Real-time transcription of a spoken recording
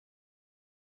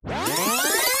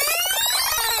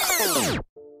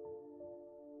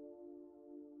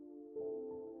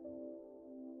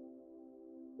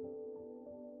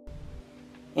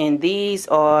And these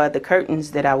are the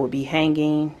curtains that I will be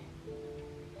hanging.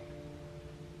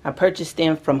 I purchased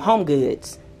them from Home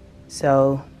Goods.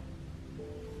 So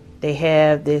they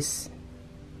have this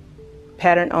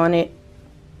pattern on it.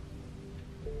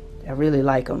 I really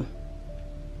like them.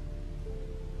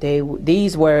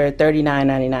 These were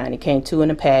 $39.99. It came 2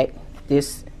 in a pack.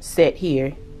 This set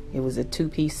here, it was a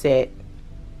 2-piece set.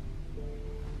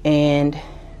 And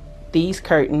these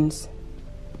curtains,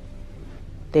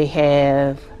 they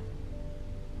have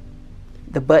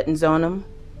the buttons on them.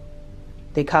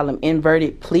 They call them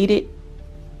inverted pleated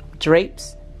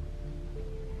drapes.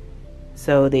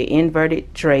 So they're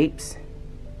inverted drapes,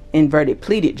 inverted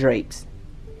pleated drapes.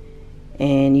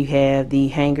 And you have the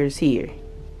hangers here,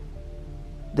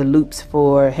 the loops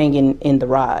for hanging in the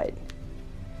rod.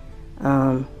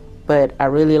 But I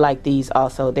really like these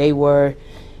also. They were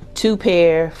 2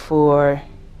 pair for,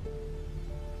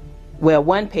 well,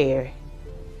 1 pair,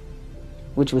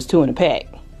 which was 2 in a pack,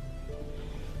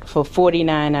 for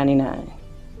 $49.99.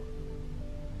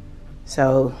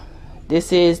 So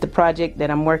this is the project that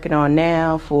I'm working on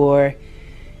now for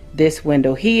this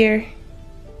window here.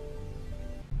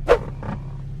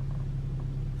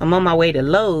 I'm on my way to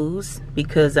Lowe's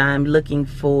because I'm looking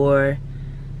for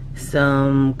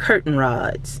some curtain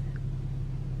rods,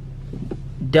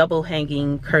 double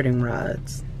hanging curtain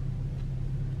rods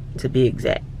to be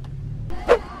exact.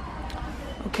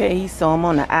 Okay, so I'm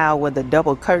on the aisle where the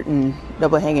double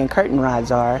hanging curtain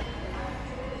rods are,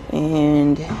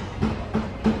 and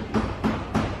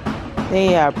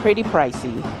they are pretty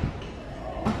pricey.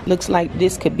 Looks like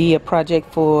this could be a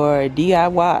project for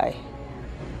DIY.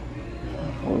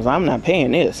 Well, I'm not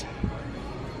paying this.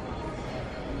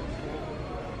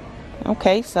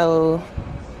 Okay, so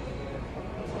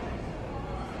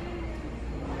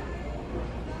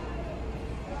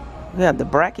we have the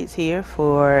brackets here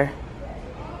for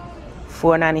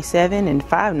 $4.97 and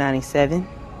 $5.97.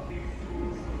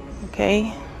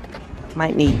 Okay,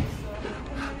 might need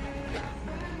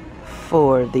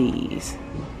 4 of these.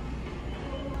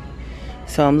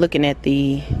 So I'm looking at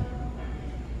the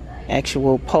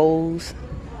actual poles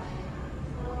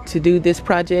to do this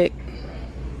project.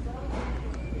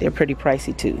 They're pretty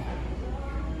pricey too.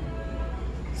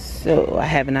 So I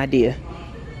have an idea.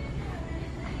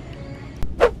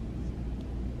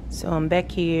 So I'm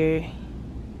back here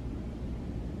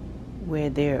where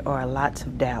there are lots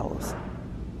of dowels,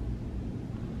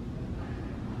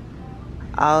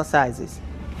 all sizes,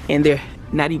 and they're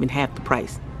not even half the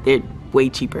price. They're way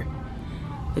cheaper.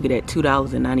 Look at that,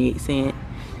 $2.98,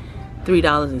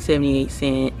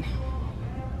 $3.78,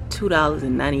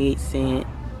 $2.98,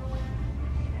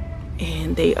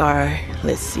 and they are,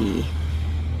 let's see,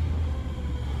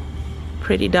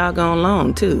 pretty doggone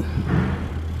long too.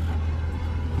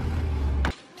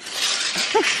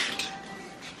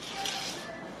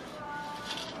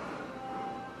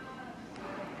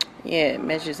 Yeah, it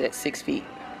measures at 6 feet.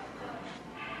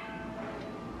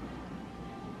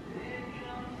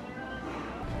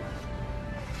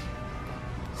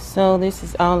 So this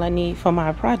is all I need for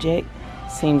my project,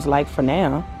 seems like, for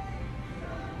now.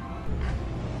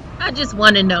 I just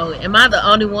want to know, am I the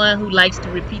only one who likes to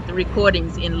repeat the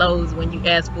recordings in Lowe's when you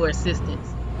ask for assistance?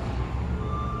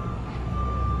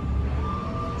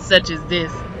 Such as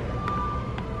this.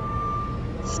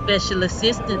 Special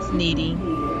assistance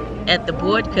needing at the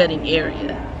board cutting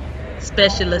area.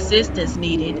 Special assistance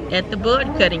needed at the board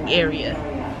cutting area.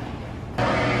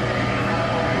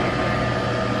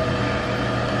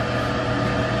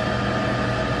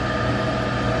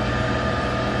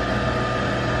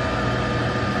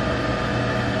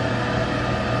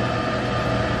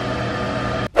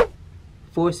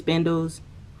 Four spindles,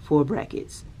 4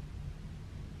 brackets.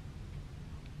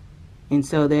 And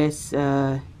so that's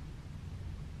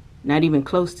not even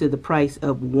close to the price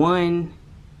of 1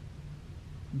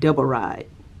 double rod.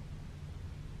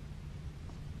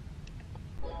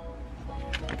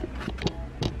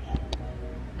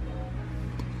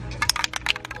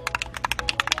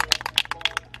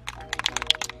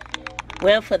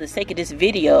 Well, for the sake of this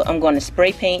video, I'm going to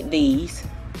spray paint these,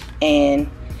 and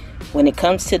when it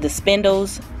comes to the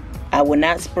spindles, I will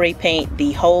not spray paint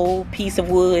the whole piece of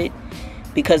wood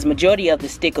because majority of the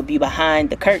stick will be behind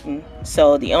the curtain.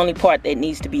 So the only part that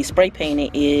needs to be spray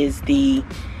painted is the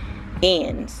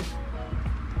ends.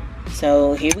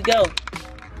 So here we go.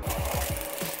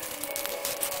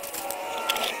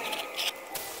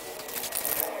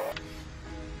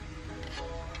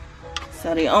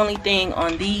 So the only thing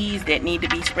on these that need to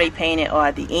be spray painted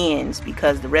are the ends,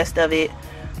 because the rest of it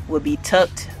will be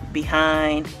tucked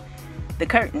behind the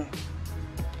curtain.